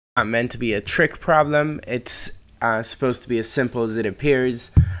not meant to be a trick problem. It's supposed to be as simple as it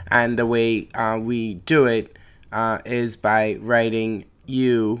appears, and the way we do it is by writing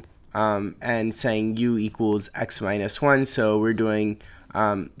u and saying u equals x minus 1. So we're doing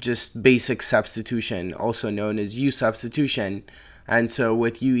just basic substitution, also known as u substitution. And so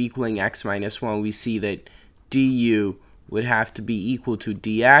with u equaling x minus 1, we see that du would have to be equal to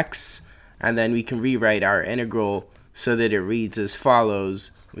dx, and then we can rewrite our integral so that it reads as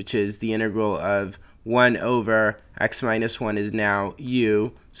follows, which is the integral of 1 over x minus 1 is now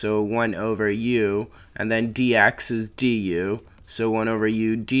u, so 1 over u, and then dx is du, so 1 over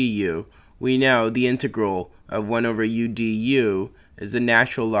u du. We know the integral of 1 over u du is the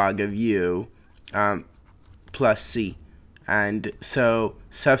natural log of u plus c. And so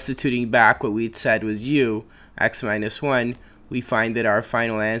substituting back what we'd said was u, x minus 1, we find that our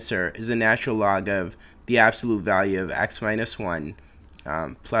final answer is the natural log of the absolute value of x minus 1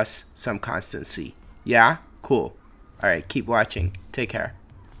 plus some constant c. Yeah? Cool. Alright, keep watching. Take care.